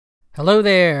Hello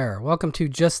there. Welcome to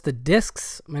Just the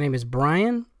Discs. My name is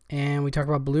Brian, and we talk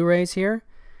about Blu-rays here.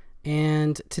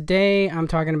 And today I'm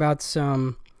talking about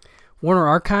some Warner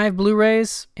Archive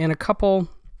Blu-rays and a couple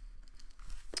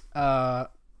from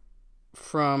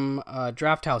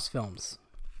Drafthouse Films.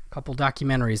 A couple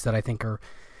documentaries that I think are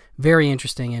very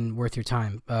interesting and worth your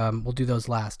time. We'll do those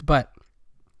last. But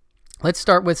let's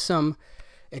start with some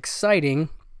exciting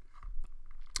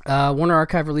Warner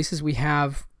Archive releases. We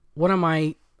have one of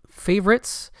my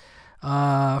favorites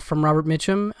from Robert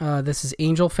Mitchum. This is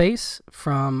Angel Face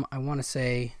from, I want to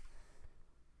say,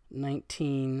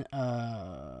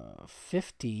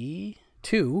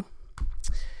 1952,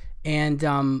 and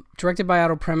directed by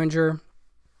Otto Preminger.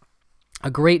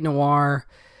 A great noir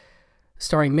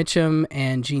starring Mitchum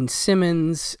and Gene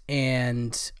Simmons,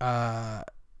 and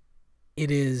it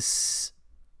is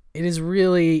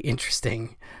really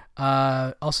interesting.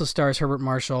 Also stars Herbert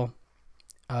Marshall,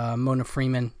 Mona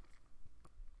Freeman,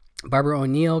 Barbara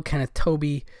O'Neill, Kenneth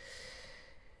Tobey,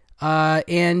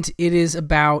 and it is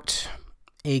about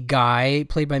a guy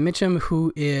played by Mitchum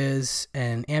who is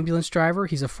an ambulance driver.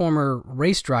 He's a former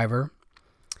race driver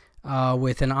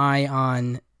with an eye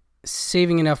on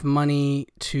saving enough money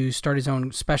to start his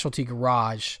own specialty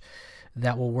garage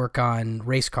that will work on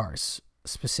race cars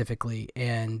specifically.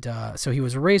 And so he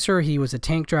was a racer, he was a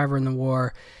tank driver in the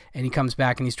war, and he comes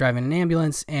back and he's driving an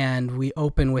ambulance, and we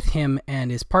open with him and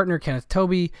his partner Kenneth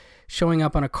Tobey showing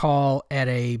up on a call at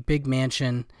a big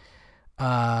mansion,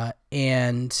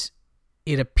 and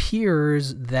it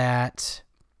appears that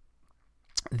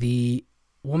the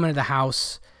woman of the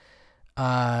house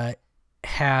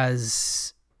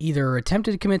has either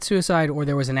attempted to commit suicide or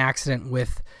there was an accident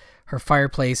with her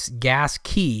fireplace gas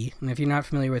key. And if you're not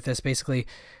familiar with this, basically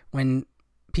when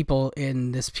people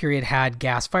in this period had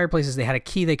gas fireplaces, they had a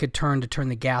key they could turn to turn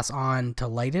the gas on to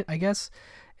light it, I guess,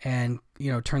 and, you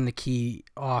know, turn the key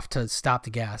off to stop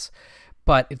the gas.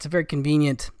 But it's a very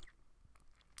convenient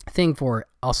thing for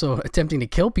also attempting to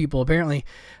kill people, apparently,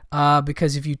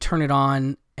 because if you turn it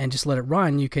on and just let it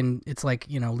run, you can, it's like,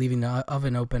 you know, leaving the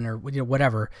oven open or, you know,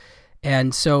 whatever.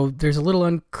 And so there's a little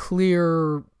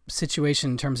unclear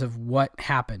situation in terms of what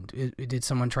happened. Did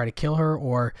someone try to kill her,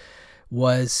 or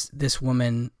was this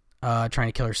woman trying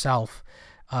to kill herself?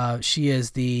 She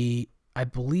is the, I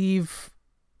believe,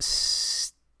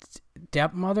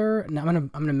 stepmother. Now I'm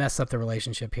gonna mess up the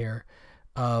relationship here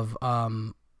of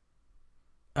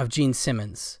Gene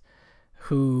Simmons,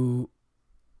 who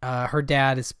her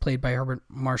dad is played by Herbert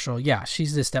Marshall. Yeah,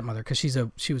 she's the stepmother because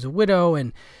she was a widow,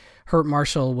 and Herbert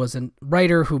Marshall was a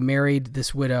writer who married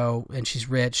this widow, and she's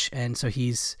rich, and so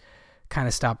he's kind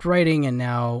of stopped writing, and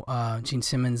now Gene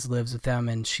Simmons lives with them,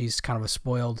 and she's kind of a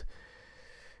spoiled,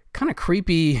 kind of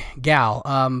creepy gal.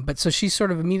 But so she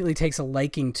sort of immediately takes a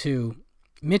liking to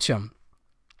Mitchum,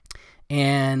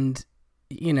 and,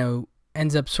 you know,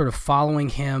 ends up sort of following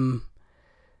him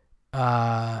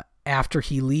after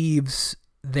he leaves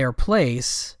their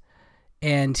place.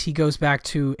 And he goes back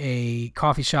to a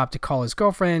coffee shop to call his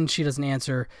girlfriend. She doesn't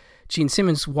answer. Gene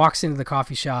Simmons walks into the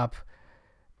coffee shop,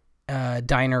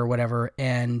 diner or whatever,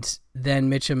 and then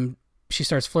Mitchum, she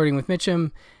starts flirting with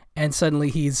Mitchum, and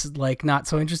suddenly he's like not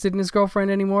so interested in his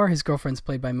girlfriend anymore. His girlfriend's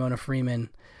played by Mona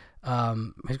Freeman,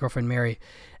 his girlfriend Mary.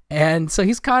 And so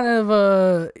he's kind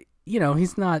of, you know,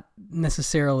 he's not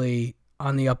necessarily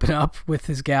on the up and up with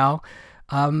his gal.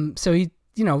 So he,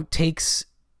 you know, takes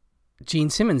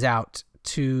Gene Simmons out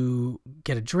to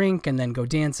get a drink and then go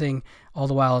dancing, all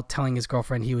the while telling his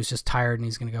girlfriend he was just tired and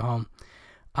he's going to go home.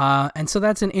 And so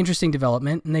that's an interesting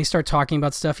development, and they start talking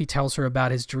about stuff. He tells her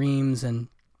about his dreams,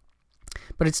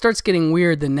 but it starts getting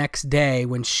weird the next day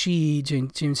when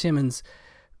Gene Simmons,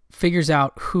 figures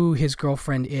out who his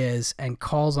girlfriend is and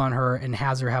calls on her and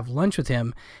has her have lunch with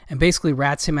him and basically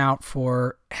rats him out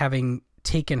for having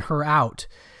taken her out.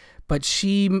 But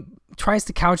she tries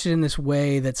to couch it in this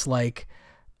way that's like,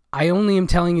 I only am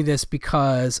telling you this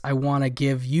because I want to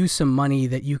give you some money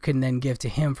that you can then give to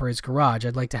him for his garage.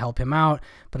 I'd like to help him out,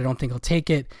 but I don't think he'll take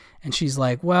it. And she's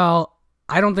like, well,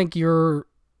 I don't think your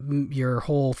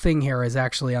whole thing here is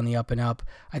actually on the up and up.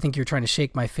 I think you're trying to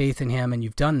shake my faith in him, and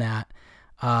you've done that.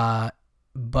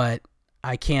 But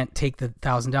I can't take the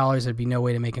 $1,000. There'd be no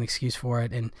way to make an excuse for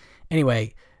it. And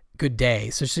anyway, good day.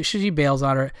 So she bails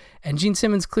on her, and Gene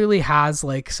Simmons clearly has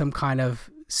like some kind of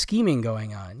scheming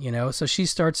going on, you know? So she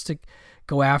starts to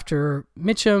go after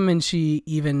Mitchum, and she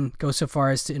even goes so far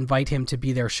as to invite him to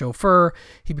be their chauffeur.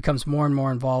 He becomes more and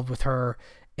more involved with her,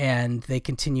 and they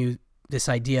continue this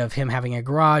idea of him having a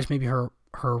garage. Maybe her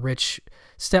rich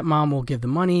stepmom will give the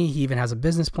money. He even has a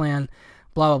business plan,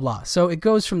 blah, blah, blah. So it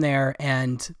goes from there,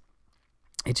 and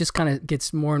it just kind of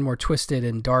gets more and more twisted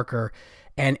and darker,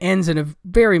 and ends in a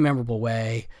very memorable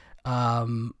way.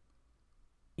 And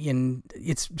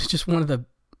it's just one of the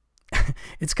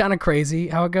it's kind of crazy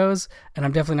how it goes, and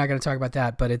I'm definitely not going to talk about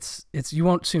that, but it's you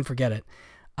won't soon forget it.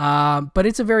 But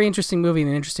it's a very interesting movie and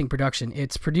an interesting production.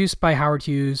 It's produced by Howard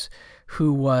Hughes,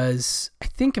 who was, I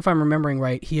think if I'm remembering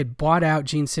right, he had bought out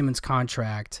Gene Simmons'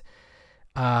 contract,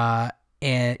 and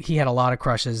he had a lot of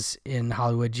crushes in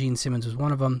Hollywood. Gene Simmons was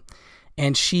one of them,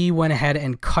 and she went ahead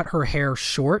and cut her hair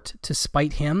short to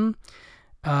spite him,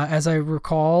 as I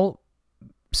recall,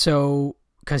 so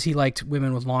because he liked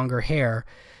women with longer hair.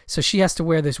 So she has to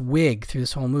wear this wig through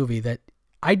this whole movie that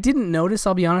I didn't notice,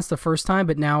 I'll be honest, the first time,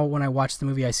 but now when I watch the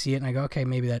movie, I see it and I go, okay,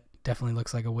 maybe that definitely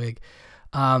looks like a wig.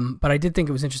 But I did think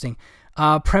it was interesting.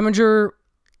 Preminger,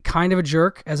 kind of a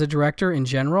jerk as a director in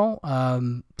general.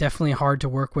 Definitely hard to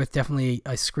work with, definitely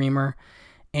a screamer.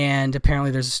 And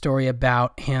apparently there's a story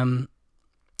about him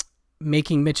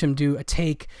making Mitchum do a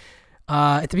take.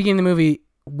 At the beginning of the movie,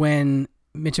 when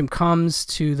Mitchum comes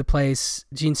to the place,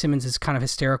 Gene Simmons is kind of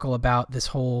hysterical about this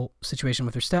whole situation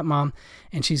with her stepmom,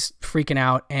 and she's freaking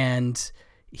out, and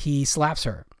he slaps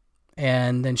her,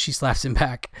 and then she slaps him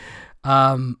back.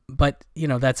 But, you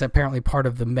know, that's apparently part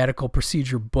of the medical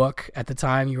procedure book at the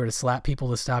time. You were to slap people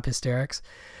to stop hysterics.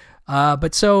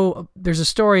 But so there's a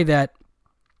story that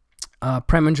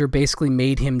Preminger basically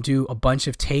made him do a bunch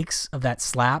of takes of that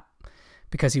slap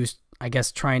because he was, I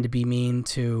guess, trying to be mean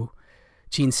to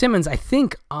Gene Simmons, I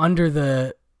think under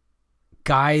the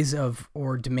guise of,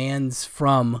 or demands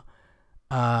from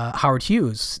Howard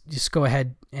Hughes, just go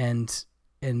ahead and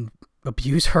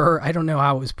abuse her. I don't know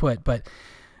how it was put, but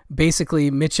basically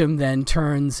Mitchum then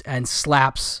turns and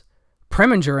slaps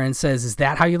Preminger and says, "Is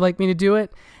that how you like me to do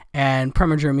it?" And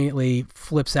Preminger immediately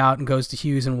flips out and goes to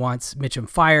Hughes and wants Mitchum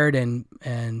fired,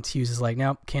 and Hughes is like,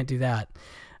 "Nope, can't do that."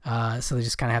 So they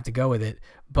just kind of have to go with it.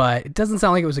 But it doesn't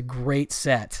sound like it was a great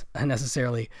set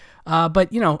necessarily.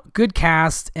 But, you know, good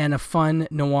cast and a fun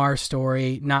noir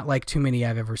story, not like too many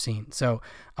I've ever seen. So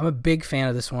I'm a big fan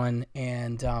of this one,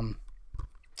 and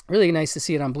really nice to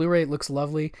see it on Blu-ray. It looks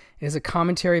lovely. It is a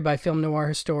commentary by film noir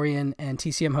historian and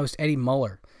TCM host Eddie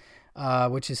Muller,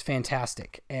 which is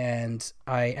fantastic, and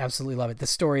I absolutely love it. The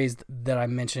stories that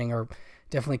I'm mentioning are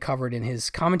definitely covered in his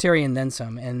commentary and then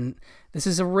some, and this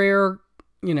is a rare,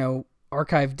 you know,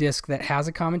 archive disc that has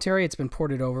a commentary. It's been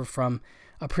ported over from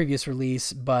a previous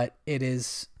release, but it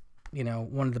is, you know,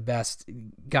 one of the best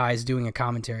guys doing a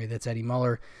commentary. That's Eddie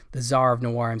Muller, the czar of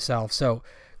noir himself. So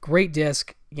great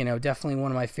disc, you know, definitely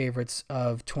one of my favorites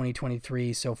of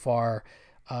 2023 so far.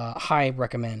 High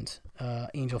recommend,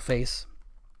 Angel Face.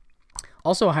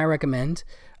 Also a high recommend,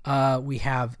 we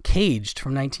have Caged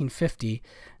from 1950.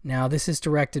 Now this is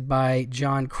directed by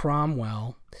John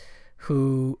Cromwell,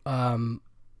 who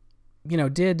you know,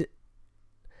 did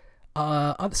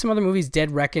some other movies, Dead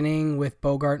Reckoning with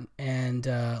Bogart and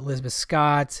Elizabeth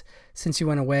Scott, Since You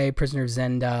Went Away, Prisoner of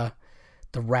Zenda,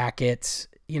 The Racket.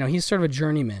 You know, he's sort of a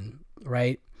journeyman,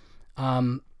 right?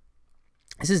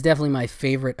 This is definitely my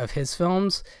favorite of his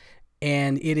films,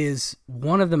 and it is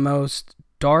one of the most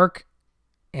dark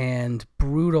and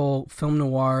brutal film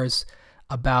noirs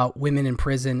about women in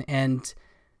prison, and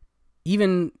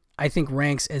even I think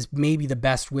ranks as maybe the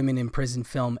best women in prison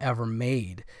film ever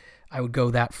made. I would go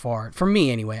that far. For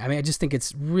me, anyway. I mean, I just think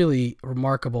it's really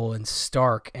remarkable and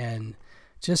stark and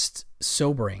just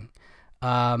sobering.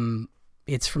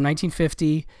 It's from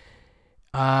 1950.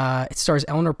 It stars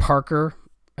Eleanor Parker.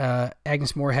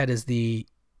 Agnes Moorehead is the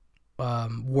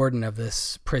warden of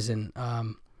this prison.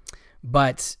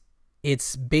 But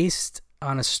it's based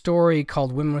on a story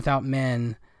called Women Without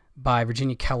Men by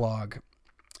Virginia Kellogg.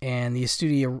 And the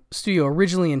studio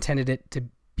originally intended it to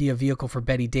be a vehicle for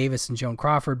Betty Davis and Joan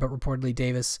Crawford, but reportedly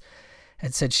Davis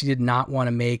had said she did not want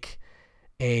to make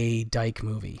a dyke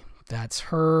movie. That's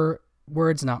her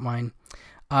words, not mine.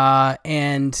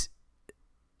 And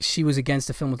she was against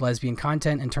a film with lesbian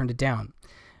content and turned it down.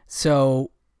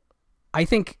 So I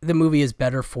think the movie is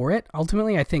better for it.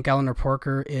 Ultimately, I think Eleanor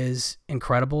Parker is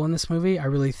incredible in this movie. I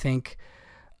really think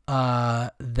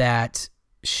that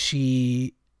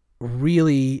she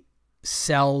really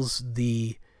sells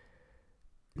the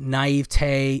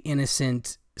naivete,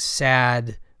 innocent,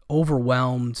 sad,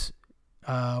 overwhelmed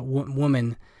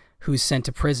woman who's sent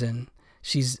to prison.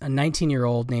 She's a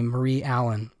 19-year-old named Marie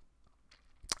Allen,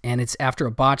 and it's after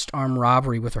a botched armed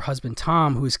robbery with her husband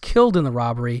Tom, who is killed in the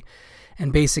robbery.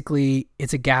 And basically,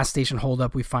 it's a gas station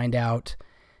holdup, we find out,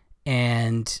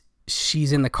 and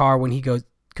she's in the car when he goes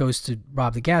to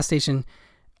rob the gas station.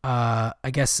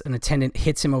 I guess an attendant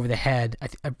hits him over the head,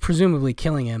 presumably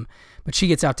killing him, but she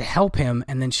gets out to help him,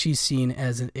 and then she's seen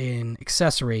as an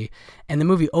accessory. And the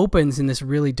movie opens in this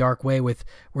really dark way with,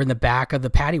 we're in the back of the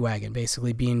paddy wagon,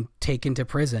 basically being taken to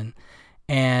prison.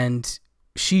 And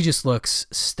she just looks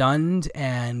stunned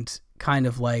and kind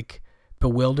of like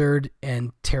bewildered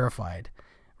and terrified,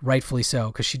 rightfully so,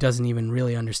 because she doesn't even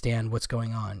really understand what's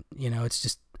going on. You know, it's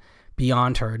just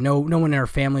beyond her. No one in her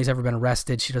family's ever been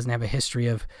arrested. She doesn't have a history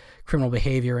of criminal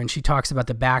behavior, and she talks about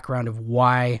the background of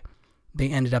why they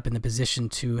ended up in the position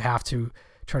to have to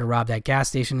try to rob that gas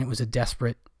station. It was a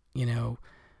desperate,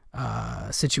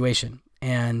 situation,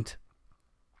 and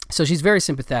so she's very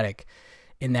sympathetic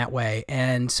in that way.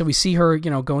 And so we see her,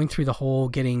 going through the whole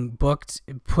getting booked,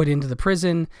 put into the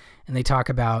prison, and they talk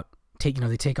about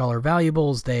they take all her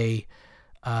valuables. They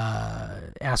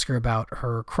ask her about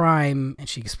her crime, and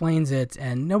she explains it,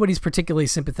 and nobody's particularly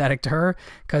sympathetic to her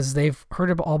because they've heard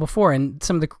it all before. And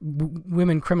some of the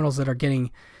women criminals that are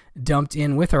getting dumped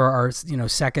in with her are,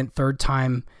 second, third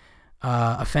time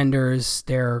offenders.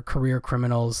 They're career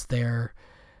criminals. They're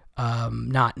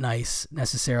not nice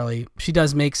necessarily. She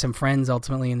does make some friends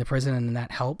ultimately in the prison, and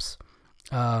that helps.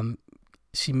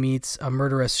 She meets a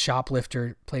murderous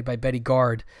shoplifter played by Betty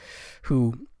Gard,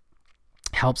 who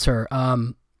helps her.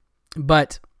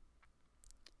 But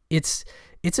it's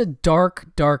a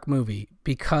dark movie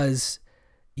because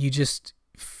you just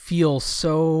feel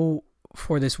so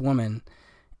for this woman,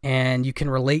 and you can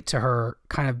relate to her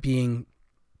kind of being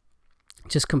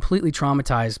just completely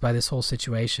traumatized by this whole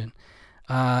situation.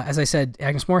 As I said,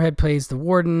 Agnes Moorehead plays the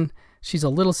warden. She's a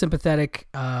little sympathetic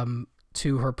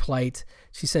to her plight.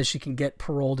 She says she can get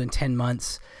paroled in 10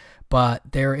 months, but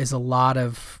there is a lot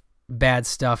of bad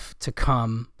stuff to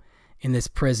come in this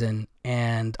prison,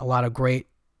 and a lot of great,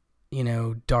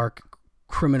 dark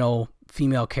criminal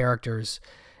female characters.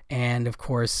 And of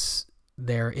course,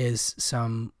 there is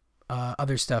some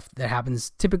other stuff that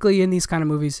happens typically in these kind of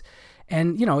movies.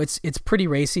 And, it's pretty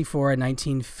racy for a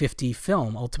 1950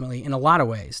 film, ultimately, in a lot of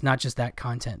ways, not just that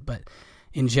content, but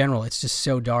in general, it's just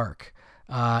so dark.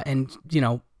 And,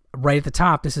 right at the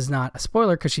top, this is not a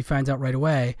spoiler because she finds out right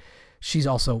away, she's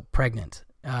also pregnant.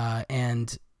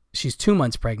 And she's 2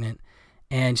 months pregnant.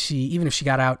 And even if she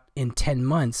got out in 10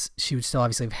 months, she would still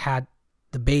obviously have had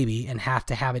the baby and have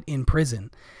to have it in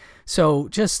prison. So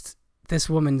just this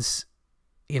woman's,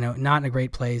 not in a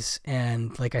great place.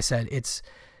 And like I said,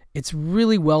 it's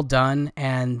really well done.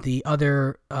 And the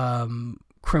other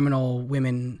criminal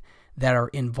women that are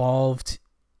involved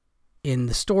in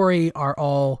the story are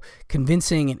all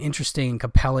convincing and interesting and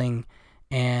compelling.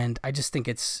 And I just think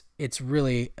it's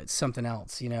really something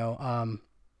else,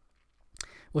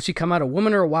 Will she come out a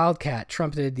woman or a wildcat?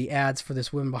 Trumpeted the ads for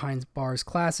this Women Behind Bars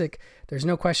classic. There's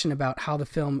no question about how the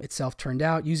film itself turned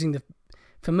out. Using the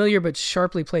familiar but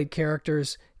sharply played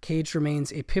characters, Cage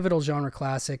remains a pivotal genre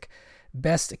classic.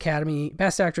 Best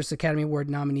Actress Academy Award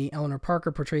nominee Eleanor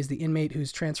Parker portrays the inmate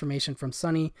whose transformation from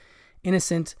sunny,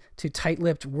 innocent to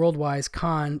tight-lipped, world-wise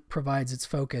con provides its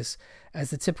focus. As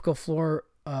the typical floor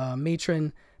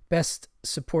matron, Best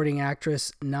Supporting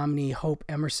Actress nominee Hope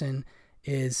Emerson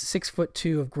is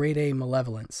 6'2" of grade A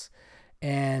malevolence,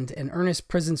 and an earnest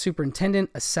prison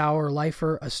superintendent, a sour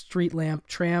lifer, a street lamp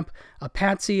tramp, a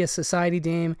patsy, a society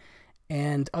dame,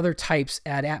 and other types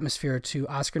add atmosphere to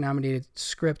Oscar-nominated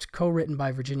script co-written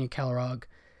by Virginia Kellogg,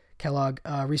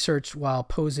 researched while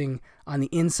posing on the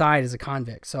inside as a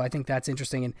convict. So I think that's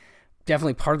interesting, and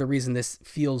definitely part of the reason this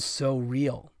feels so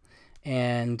real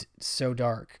and so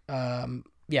dark.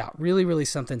 Yeah, really, really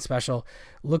something special.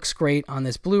 Looks great on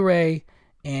this Blu-ray.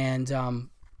 And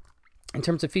in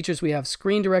terms of features, we have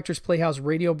Screen Directors Playhouse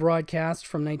radio broadcast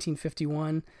from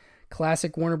 1951,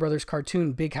 classic Warner Brothers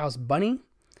cartoon Big House Bunny,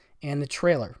 and the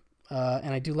trailer.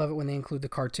 And I do love it when they include the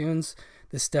cartoons.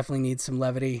 This definitely needs some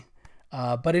levity.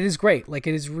 But it is great. Like,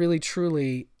 it is really,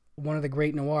 truly one of the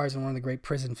great noirs and one of the great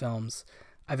prison films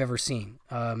I've ever seen.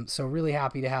 So really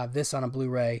happy to have this on a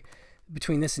Blu-ray.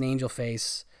 Between this and Angel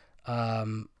Face,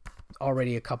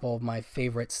 already a couple of my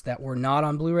favorites that were not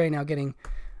on Blu-ray now getting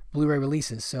Blu-ray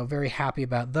releases, so very happy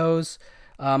about those.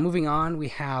 Moving on, we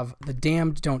have The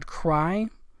Damned Don't Cry.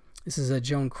 This is a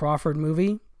Joan Crawford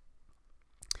movie.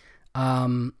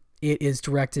 It is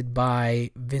directed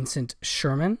by Vincent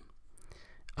Sherman.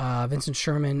 Vincent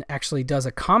Sherman actually does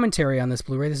a commentary on this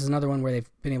Blu-ray. This is another one where they've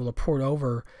been able to port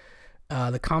over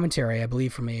the commentary, I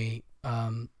believe, from a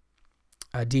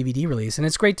DVD release, and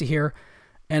it's great to hear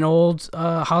an old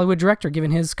Hollywood director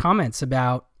giving his comments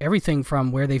about everything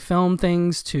from where they filmed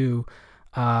things to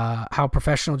how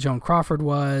professional Joan Crawford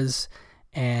was,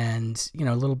 and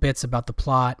little bits about the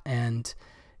plot. And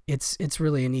it's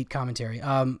really a neat commentary.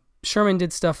 Sherman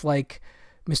did stuff like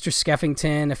Mr.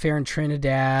 Skeffington, Affair in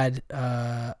Trinidad,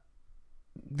 The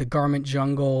Garment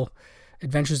Jungle,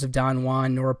 Adventures of Don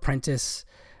Juan, Nora Prentice.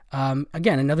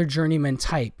 Again, another journeyman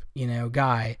type,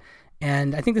 guy.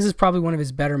 And I think this is probably one of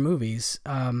his better movies.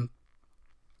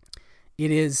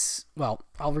 It is, well,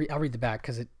 I'll read the back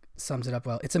because it sums it up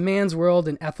well. It's a man's world,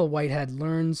 and Ethel Whitehead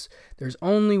learns there's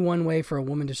only one way for a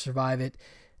woman to survive it.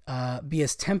 Be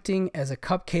as tempting as a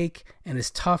cupcake and as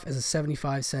tough as a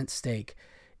 75-cent steak.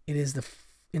 It is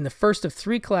in the first of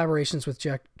 3 collaborations with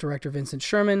director Vincent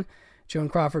Sherman. Joan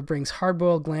Crawford brings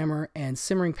hard-boiled glamour and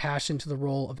simmering passion to the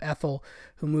role of Ethel,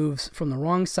 who moves from the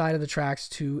wrong side of the tracks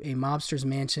to a mobster's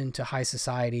mansion to high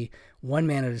society, one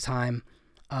man at a time.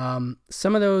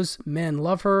 Some of those men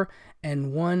love her,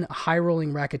 and one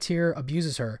high-rolling racketeer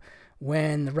abuses her.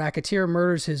 When the racketeer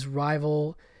murders his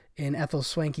rival in Ethel's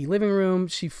swanky living room,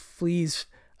 she flees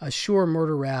a sure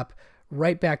murder rap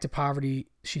right back to poverty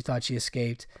she thought she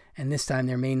escaped, and this time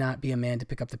there may not be a man to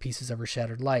pick up the pieces of her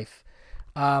shattered life.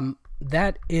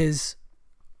 That is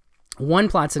one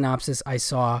plot synopsis I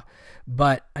saw,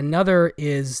 but another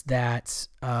is that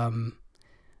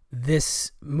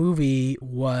this movie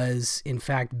was in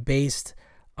fact based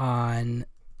on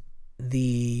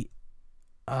the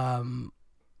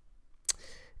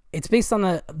it's based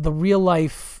on the real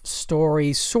life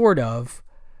story sort of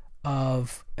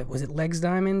was it Legs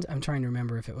Diamond? I'm trying to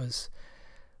remember if it was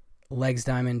Legs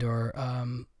Diamond or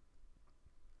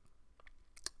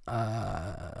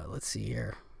let's see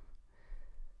here.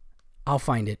 I'll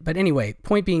find it. But anyway,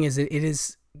 point being is that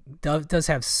it does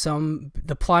have some,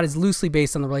 the plot is loosely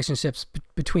based on the relationships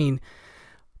between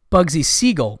Bugsy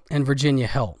Siegel and Virginia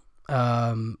Hill.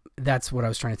 That's what I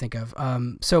was trying to think of.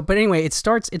 But anyway, it's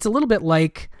a little bit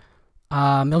like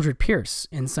Mildred Pierce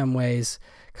in some ways,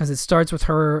 because it starts with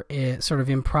her sort of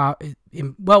we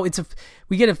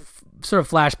get a sort of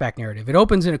flashback narrative. It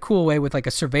opens in a cool way with like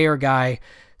a surveyor guy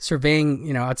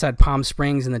surveying, outside Palm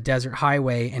Springs in the desert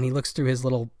highway, and he looks through his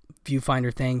little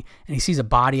viewfinder thing and he sees a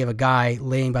body of a guy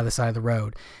laying by the side of the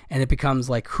road, and it becomes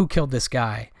like, who killed this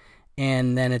guy?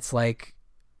 And then it's like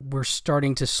we're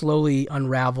starting to slowly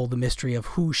unravel the mystery of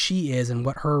who she is and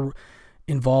what her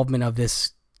involvement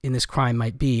in this crime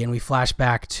might be. And we flash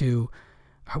back to,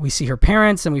 we see her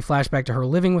parents, and we flash back to her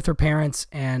living with her parents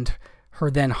and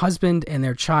her then husband and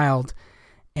their child,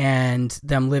 and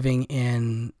them living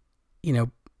in,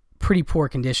 pretty poor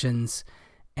conditions.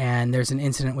 And there's an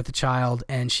incident with the child,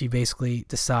 and she basically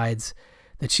decides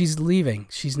that she's leaving.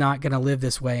 She's not going to live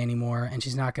this way anymore, and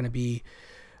she's not going to be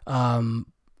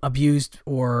abused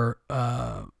or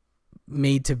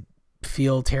made to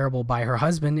feel terrible by her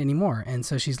husband anymore. And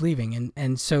so she's leaving.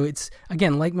 And so it's,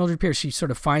 again, like Mildred Pierce, she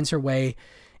sort of finds her way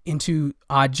into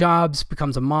odd jobs,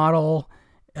 becomes a model,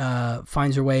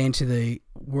 finds her way into the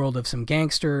world of some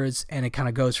gangsters, and it kind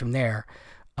of goes from there.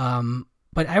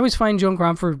 But I always find Joan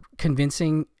Crawford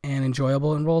convincing and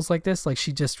enjoyable in roles like this. Like,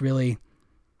 she just really,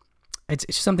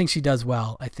 it's something she does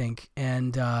well, I think.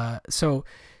 And so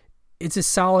it's a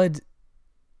solid,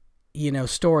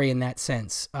 story in that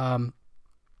sense.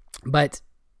 But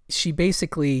she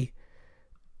basically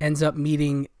ends up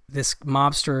meeting this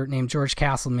mobster named George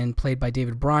Castleman, played by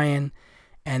David Bryan,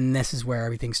 and this is where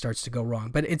everything starts to go wrong.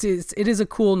 But it is a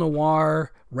cool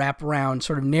noir wraparound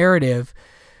sort of narrative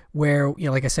where,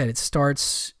 like I said, it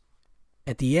starts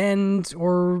at the end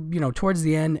or, towards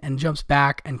the end and jumps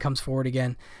back and comes forward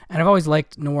again. And I've always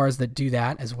liked noirs that do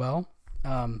that as well.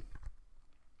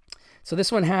 So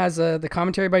this one has the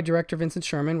commentary by director Vincent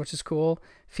Sherman, which is cool.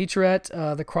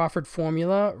 Featurette, The Crawford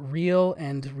Formula, Real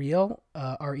and Reel,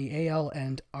 R-E-A-L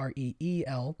and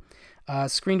R-E-E-L.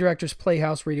 Screen Directors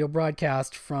Playhouse radio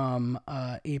broadcast from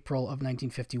April of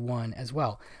 1951 as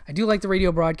well. I do like the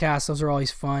radio broadcasts. Those are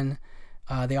always fun.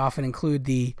 They often include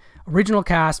the original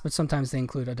cast, but sometimes they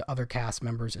include other cast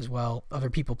members as well, other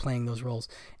people playing those roles.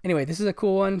 Anyway, this is a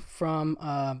cool one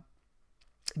from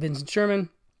Vincent Sherman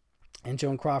and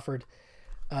Joan Crawford.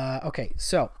 Okay,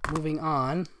 so moving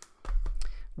on,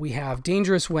 we have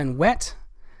Dangerous When Wet.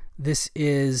 This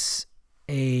is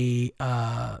a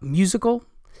musical,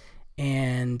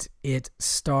 and it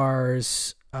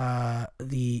stars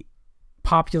the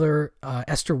popular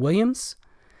Esther Williams.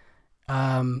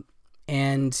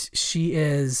 And she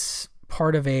is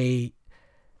part of a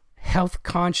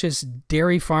health-conscious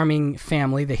dairy farming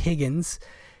family, the Higgins,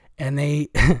 and they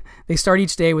start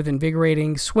each day with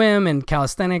invigorating swim and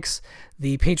calisthenics.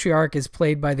 The patriarch is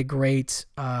played by the great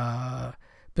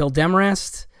Bill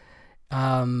Demarest,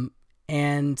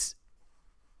 and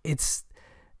it's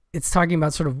talking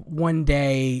about sort of one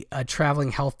day a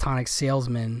traveling health tonic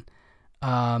salesman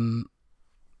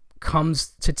comes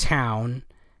to town,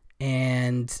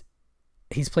 and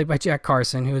he's played by Jack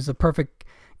Carson, who is the perfect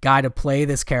guy to play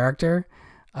this character.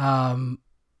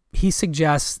 He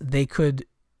suggests they could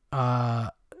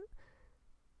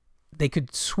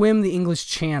swim the English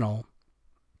Channel,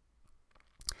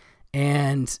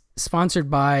 and sponsored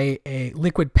by a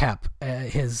Liquid Pep,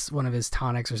 one of his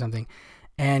tonics or something,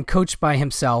 and coached by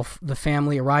himself. The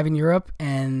family arrive in Europe,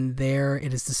 and there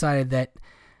it is decided that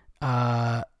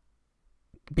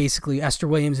basically Esther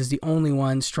Williams is the only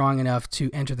one strong enough to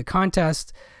enter the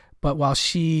contest. But while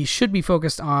she should be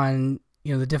focused on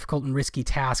the difficult and risky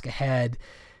task ahead,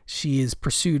 she is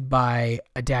pursued by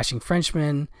a dashing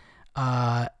Frenchman.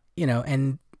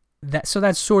 And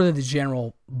that's sort of the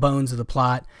general bones of the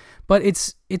plot. But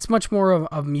it's much more of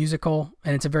a musical,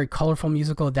 and it's a very colorful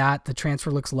musical at that. The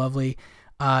transfer looks lovely.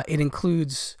 It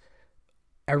includes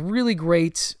a really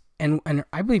great, and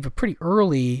I believe a pretty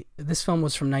early, this film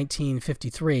was from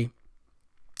 1953,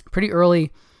 pretty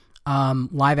early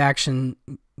live action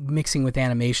mixing with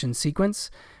animation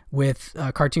sequence with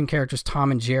cartoon characters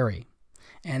Tom and Jerry.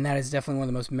 And that is definitely one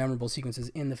of the most memorable sequences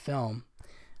in the film.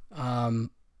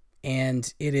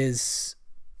 And it's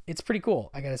pretty cool,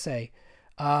 I gotta say.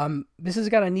 This has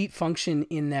got a neat function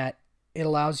in that it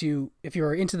allows you, if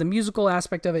you're into the musical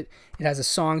aspect of it, it has a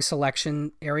song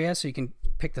selection area, so you can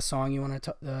pick the song you want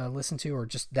to listen to, or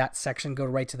just that section, go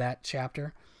right to that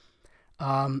chapter.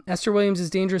 Esther Williams is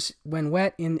dangerous when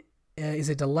wet is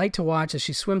a delight to watch as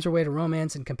she swims her way to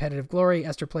romance and competitive glory.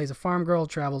 Esther plays a farm girl,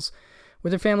 travels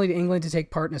with her family to England to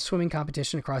take part in a swimming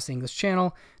competition across the English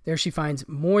Channel. There she finds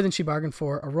more than she bargained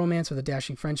for, a romance with a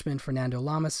dashing Frenchman, Fernando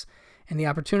Lamas, and the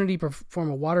opportunity to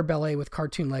perform a water ballet with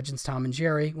cartoon legends Tom and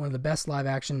Jerry, one of the best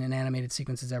live-action and animated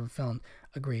sequences ever filmed.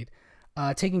 Agreed.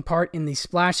 Taking part in the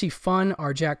splashy fun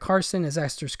are Jack Carson as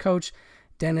Esther's coach,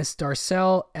 Dennis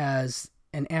Darcel as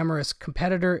an amorous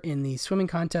competitor in the swimming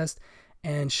contest,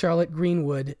 and Charlotte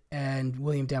Greenwood and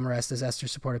William Demarest as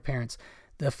Esther's supportive parents.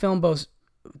 The film boasts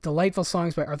delightful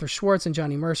songs by Arthur Schwartz and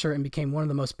Johnny Mercer and became one of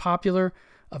the most popular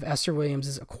of Esther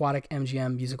Williams' aquatic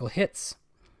MGM musical hits.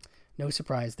 No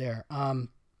surprise there.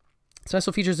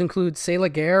 Special features include C'est la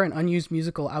Guerre, an unused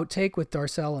musical outtake with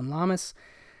Darcel and Lamas,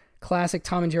 classic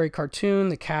Tom and Jerry cartoon,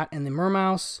 The Cat and the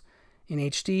Mermouse in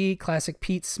HD, classic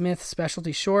Pete Smith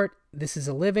specialty short, This Is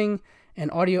a Living,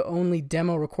 and audio-only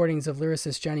demo recordings of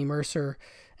lyricist Johnny Mercer,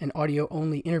 an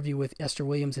audio-only interview with Esther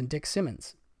Williams and Dick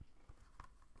Simmons.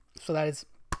 So that is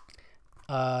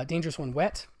Dangerous When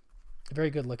Wet, a very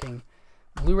good-looking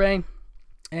Blu-ray.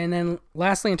 And then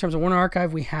lastly, in terms of Warner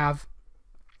Archive, we have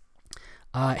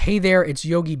Hey There, It's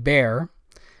Yogi Bear.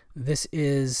 This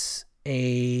is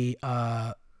a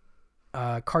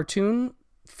cartoon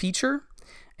feature,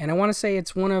 and I want to say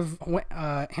it's one of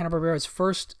Hanna-Barbera's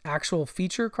first actual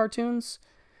feature cartoons.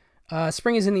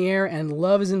 Spring is in the air and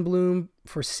love is in bloom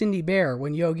for Cindy Bear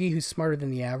when Yogi, who's smarter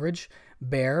than the average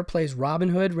bear, plays Robin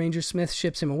Hood. Ranger Smith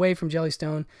ships him away from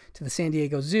Jellystone to the San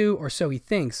Diego Zoo, or so he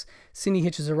thinks. Cindy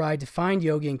hitches a ride to find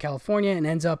Yogi in California and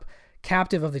ends up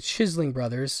captive of the Chisling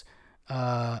brothers,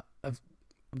 a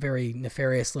very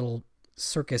nefarious little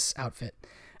circus outfit.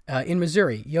 In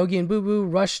Missouri, Yogi and Boo Boo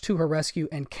rush to her rescue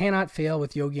and cannot fail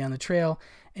with Yogi on the trail,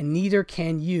 and neither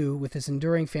can you with this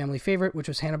enduring family favorite, which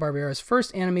was Hanna-Barbera's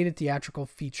first animated theatrical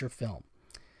feature film.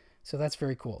 So that's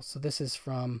very cool. So this is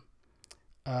from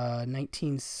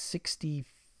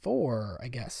 1964, I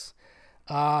guess.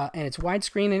 And it's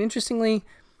widescreen, and interestingly,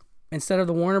 instead of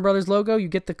the Warner Brothers logo, you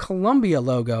get the Columbia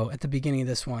logo at the beginning of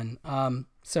this one.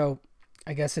 So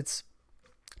I guess it's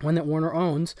one that Warner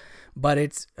owns, but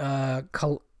it's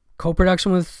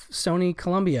co-production with Sony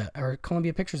Columbia, or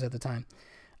Columbia Pictures at the time.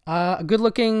 A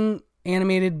good-looking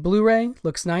animated Blu-ray.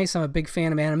 Looks nice. I'm a big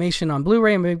fan of animation on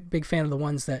Blu-ray. I'm a big fan of the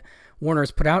ones that Warner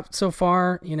has put out so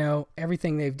far. You know,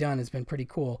 everything they've done has been pretty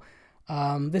cool.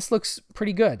 This looks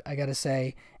pretty good, I gotta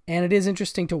say. And it is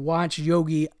interesting to watch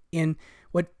Yogi in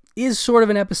what is sort of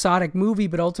an episodic movie,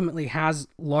 but ultimately has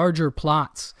larger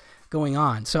plots going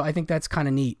on. So I think that's kind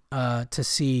of neat to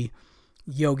see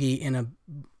Yogi in a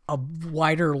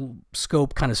wider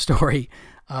scope kind of story.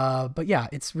 But yeah,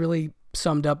 it's really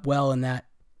summed up well in that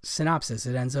synopsis.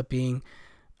 It ends up being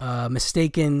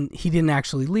mistaken. He didn't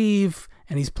actually leave,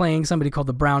 and he's playing somebody called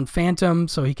the Brown Phantom,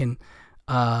 so he can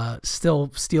still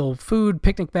steal food,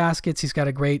 picnic baskets. He's got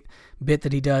a great bit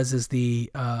that he does as the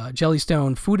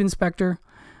Jellystone food inspector.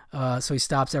 So he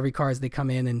stops every car as they come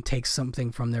in and takes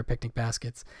something from their picnic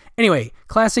baskets. Anyway,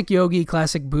 classic Yogi,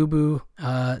 classic Boo Boo.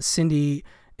 Cindy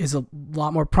is a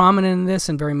lot more prominent in this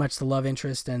and very much the love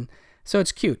interest. And so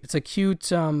it's cute. It's a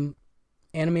cute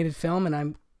animated film, and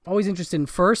I'm always interested in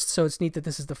firsts, so it's neat that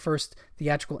this is the first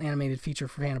theatrical animated feature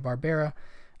for Hanna-Barbera.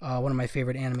 one of my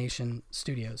favorite animation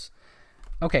studios.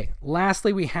 Okay,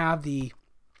 lastly, we have the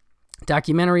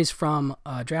documentaries from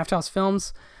Drafthouse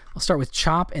Films. I'll start with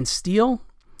Chop and Steal.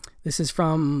 This is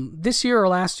from this year or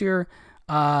last year,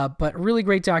 but a really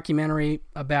great documentary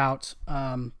about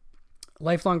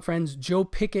lifelong friends Joe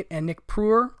Pickett and Nick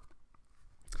Pruer.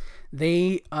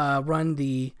 They run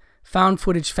the Found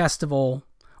Footage Festival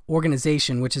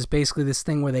organization, which is basically this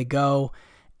thing where they go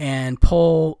and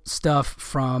pull stuff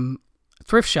from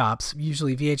thrift shops,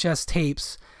 usually VHS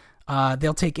tapes.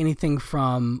 They'll take anything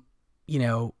from,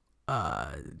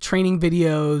 training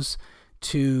videos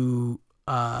to,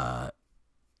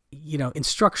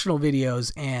 instructional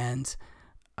videos and,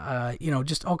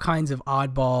 just all kinds of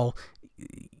oddball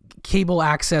cable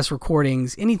access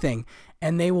recordings, anything.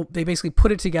 And they basically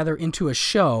put it together into a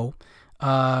show,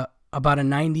 about a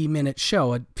 90-minute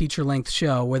show, a feature-length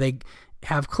show where they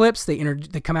have clips. They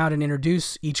come out and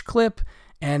introduce each clip,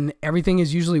 and everything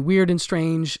is usually weird and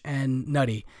strange and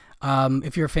nutty.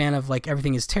 If you're a fan of like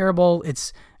Everything is Terrible,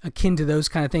 it's akin to those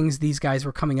kind of things. These guys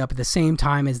were coming up at the same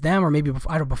time as them, or maybe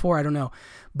before, I don't know.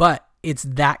 But it's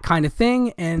that kind of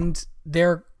thing, and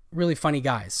they're really funny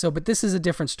guys. But this is a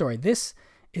different story. This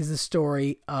is the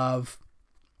story of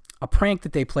a prank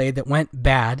that they played that went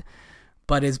bad,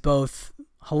 but is both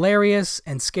hilarious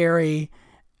and scary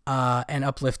and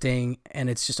uplifting, and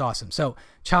it's just awesome. So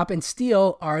Chop and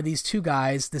Steal are these two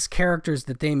guys, these characters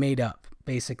that they made up,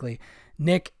 basically.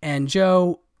 Nick and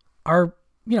Joe are,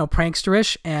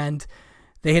 pranksterish, and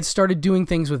they had started doing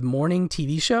things with morning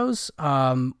TV shows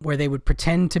where they would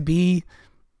pretend to be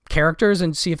characters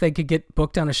and see if they could get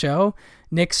booked on a show.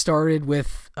 Nick started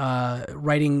with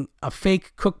writing a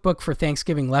fake cookbook for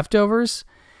Thanksgiving leftovers,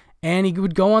 and he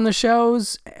would go on the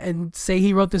shows and say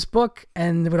he wrote this book,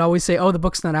 and they would always say, oh, the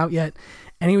book's not out yet.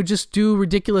 And he would just do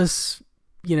ridiculous,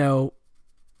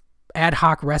 ad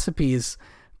hoc recipes,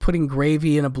 putting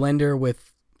gravy in a blender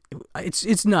with,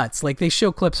 it's nuts. Like, they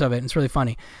show clips of it, and it's really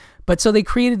funny. But so they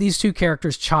created these two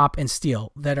characters, Chop and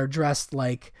Steal, that are dressed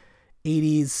like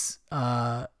 80s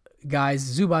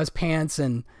guys, Zubaz pants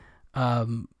and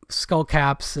skull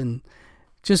caps, and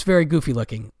just very goofy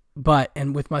looking,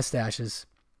 and with mustaches.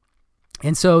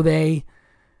 And so they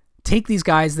take these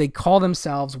guys, they call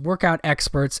themselves workout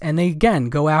experts, and they, again,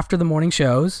 go after the morning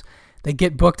shows. They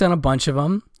get booked on a bunch of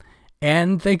them,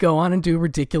 and they go on and do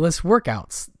ridiculous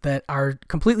workouts that are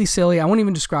completely silly. I won't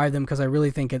even describe them because I really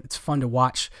think it's fun to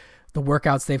watch the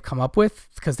workouts they've come up with,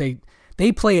 because they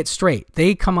play it straight.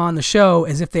 They come on the show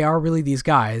as if they are really these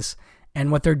guys,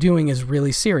 and what they're doing is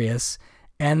really serious.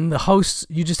 And the hosts,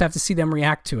 you just have to see them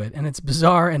react to it, and it's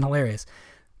bizarre and hilarious.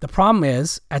 The problem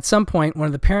is, at some point, one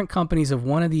of the parent companies of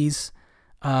one of these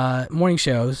morning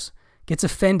shows gets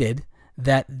offended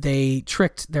that they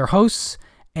tricked their hosts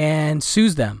and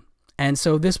sues them. And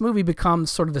so this movie becomes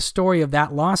sort of the story of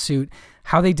that lawsuit,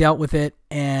 how they dealt with it,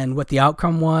 and what the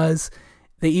outcome was.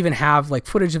 They even have like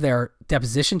footage of their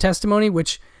deposition testimony,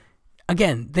 which,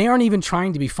 again, they aren't even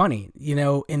trying to be funny,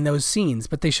 in those scenes,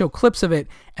 but they show clips of it,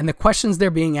 and the questions they're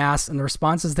being asked and the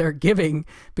responses they're giving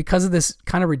because of this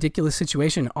kind of ridiculous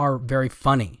situation are very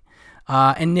funny.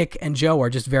 And Nick and Joe are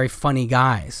just very funny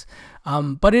guys.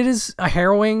 But it is a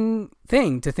harrowing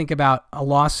thing to think about, a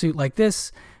lawsuit like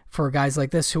this for guys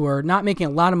like this who are not making a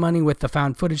lot of money with the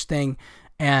found footage thing.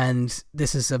 And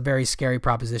this is a very scary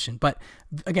proposition. But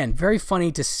again, very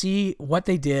funny to see what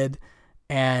they did.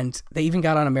 And they even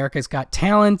got on America's Got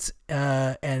Talent.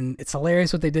 And it's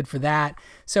hilarious what they did for that.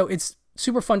 So it's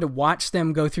super fun to watch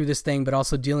them go through this thing, but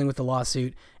also dealing with the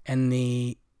lawsuit and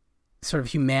the sort of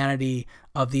humanity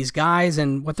of these guys,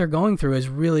 and what they're going through is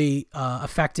really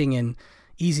affecting and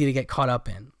easy to get caught up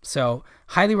in. So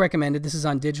highly recommended. This is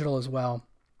on digital as well.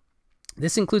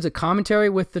 This includes a commentary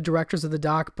with the directors of the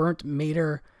doc, Bernd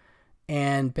Mader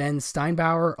and Ben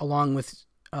Steinbauer, along with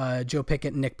Joe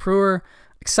Pickett and Nick Pruer.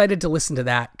 Excited to listen to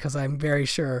that because I'm very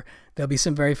sure there'll be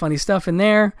some very funny stuff in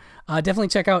there. Definitely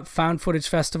check out Found Footage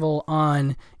Festival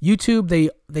on YouTube.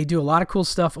 They do a lot of cool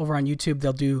stuff over on YouTube.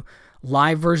 They'll do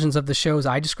live versions of the shows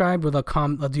I described, where they'll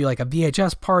do like a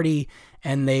VHS party,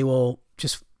 and they will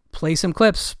just play some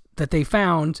clips that they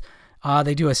found.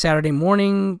 They do a Saturday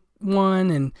morning one,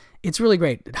 and it's really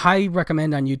great. I'd highly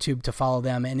recommend on YouTube to follow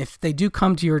them. And if they do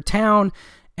come to your town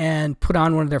and put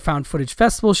on one of their Found Footage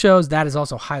Festival shows, that is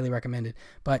also highly recommended.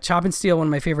 But Chop and Steal, one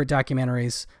of my favorite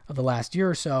documentaries of the last year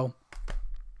or so.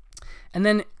 And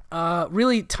then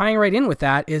really tying right in with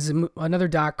that is another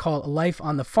doc called A Life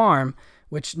on the Farm,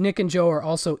 which Nick and Joe are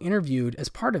also interviewed as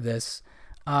part of this.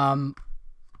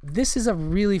 This is a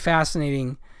really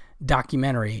fascinating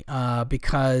documentary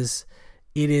because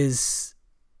it's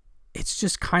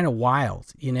just kind of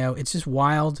wild. It's just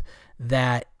wild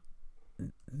that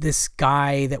this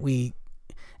guy that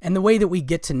and the way that we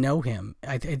get to know him.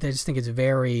 I just think it's a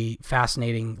very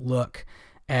fascinating look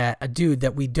at a dude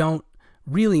that we don't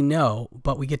really know,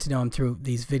 but we get to know him through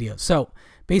these videos. So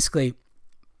basically,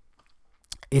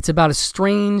 it's about a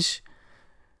strange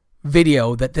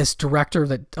video that this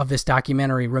director of this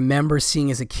documentary remembers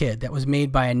seeing as a kid, that was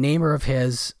made by a neighbor of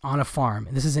his on a farm.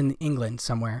 And this is in England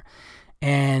somewhere.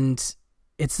 And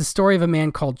it's the story of a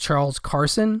man called Charles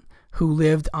Carson, who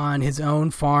lived on his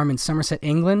own farm in Somerset,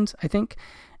 England, I think.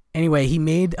 Anyway, he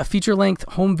made a feature-length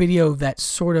home video that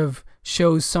sort of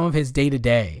shows some of his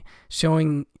day-to-day,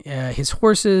 showing his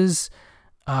horses,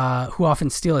 who often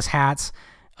steal his hats,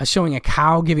 showing a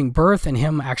cow giving birth and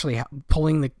him actually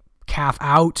pulling the calf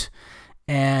out,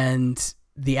 and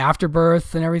the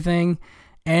afterbirth and everything.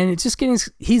 And it's just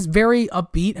he's very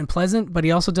upbeat and pleasant, but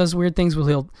he also does weird things where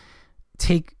he'll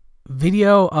take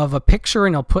video of a picture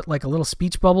and he'll put like a little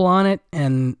speech bubble on it,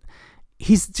 and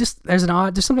he's just, there's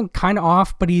something kind of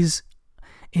off, but he's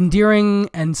endearing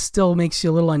and still makes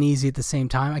you a little uneasy at the same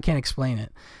time. I can't explain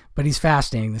it, but he's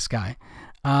fascinating, this guy.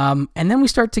 And then we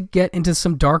start to get into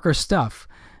some darker stuff.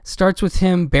 Starts with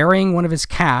him burying one of his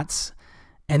cats,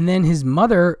 and then his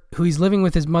mother, who he's living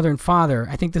with his mother and father.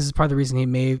 I think this is part of the reason he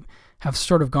may have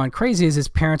sort of gone crazy, is his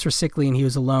parents were sickly and he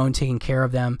was alone taking care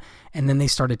of them, and then they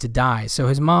started to die. So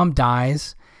his mom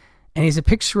dies, and he's a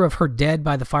picture of her dead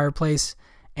by the fireplace,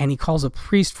 and he calls a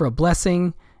priest for a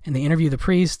blessing, and they interview the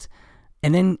priest,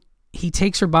 and then he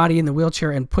takes her body in the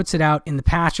wheelchair and puts it out in the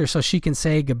pasture so she can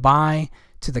say goodbye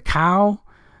to the cow.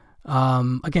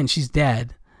 Again, she's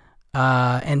dead,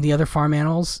 and the other farm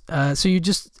animals. So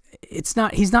he's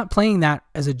not playing that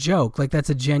as a joke, like that's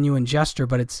a genuine gesture,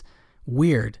 but it's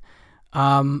weird.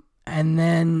 And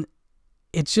then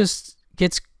it just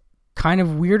gets kind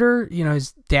of weirder. You know,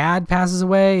 his dad passes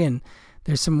away, and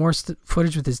there's some more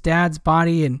footage with his dad's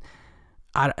body, and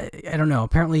I don't know.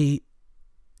 Apparently,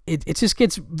 it just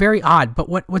gets very odd. But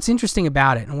what's interesting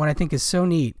about it, and what I think is so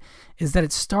neat, is that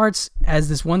it starts as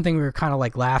this one thing we were kind of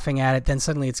like laughing at it, then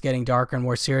suddenly it's getting darker and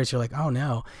more serious. You're like, oh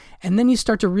no. And then you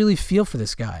start to really feel for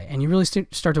this guy, and you really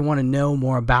start to want to know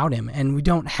more about him. And we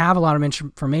don't have a lot of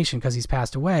information because he's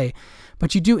passed away,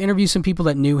 but you do interview some people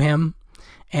that knew him,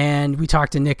 and we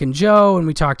talked to Nick and Joe, and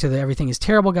we talked to the Everything is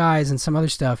Terrible guys and some other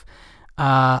stuff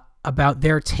about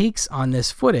their takes on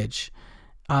this footage.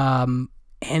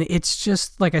 And it's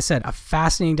just, like I said, a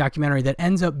fascinating documentary that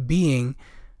ends up being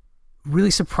really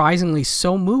surprisingly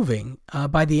so moving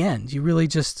by the end. You really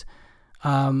just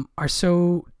are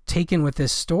so taken with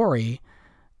this story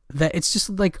that it's just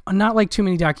like not like too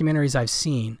many documentaries I've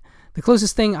seen. The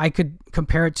closest thing I could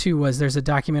compare it to was there's a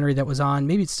documentary that was on,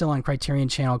 maybe it's still on Criterion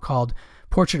Channel, called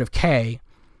Portrait of Kay,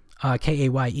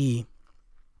 K-A-Y-E,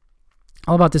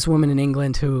 all about this woman in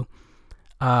England who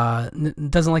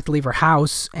doesn't like to leave her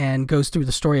house and goes through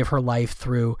the story of her life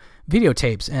through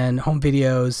videotapes and home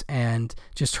videos and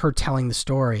just her telling the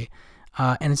story.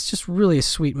 And it's just really a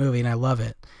sweet movie, and I love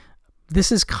it.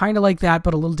 This is kind of like that,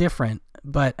 but a little different.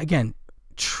 But again,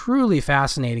 truly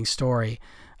fascinating story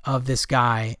of this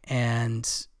guy and,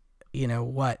 you know,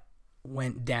 what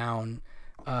went down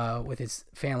with his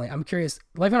family. I'm curious.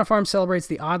 Life on a Farm celebrates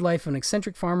the odd life of an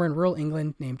eccentric farmer in rural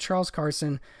England named Charles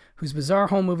Carson, whose bizarre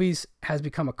home movies has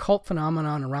become a cult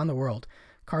phenomenon around the world.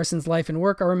 Carson's life and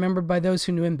work are remembered by those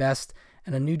who knew him best,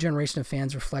 and a new generation of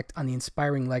fans reflect on the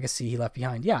inspiring legacy he left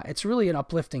behind. Yeah, it's really an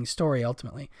uplifting story,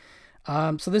 ultimately.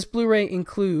 So this Blu-ray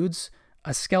includes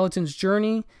A Skeleton's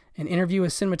Journey, an interview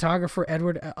with cinematographer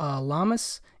Edward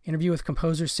Lamas, interview with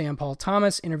composer Sam Paul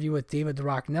Thomas, interview with David The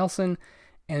Rock Nelson,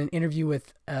 and an interview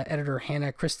with editor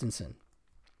Hannah Christensen.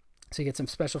 So you get some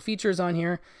special features on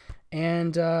here.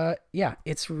 And yeah,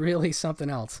 it's really something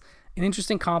else. An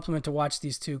interesting compliment to watch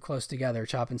these two close together,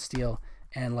 Chop and Steal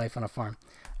and Life on a Farm.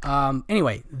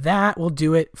 Anyway, that will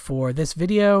do it for this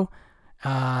video,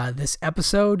 this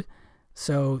episode.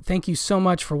 So thank you so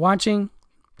much for watching.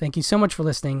 Thank you so much for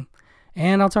listening.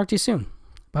 And I'll talk to you soon.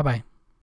 Bye-bye.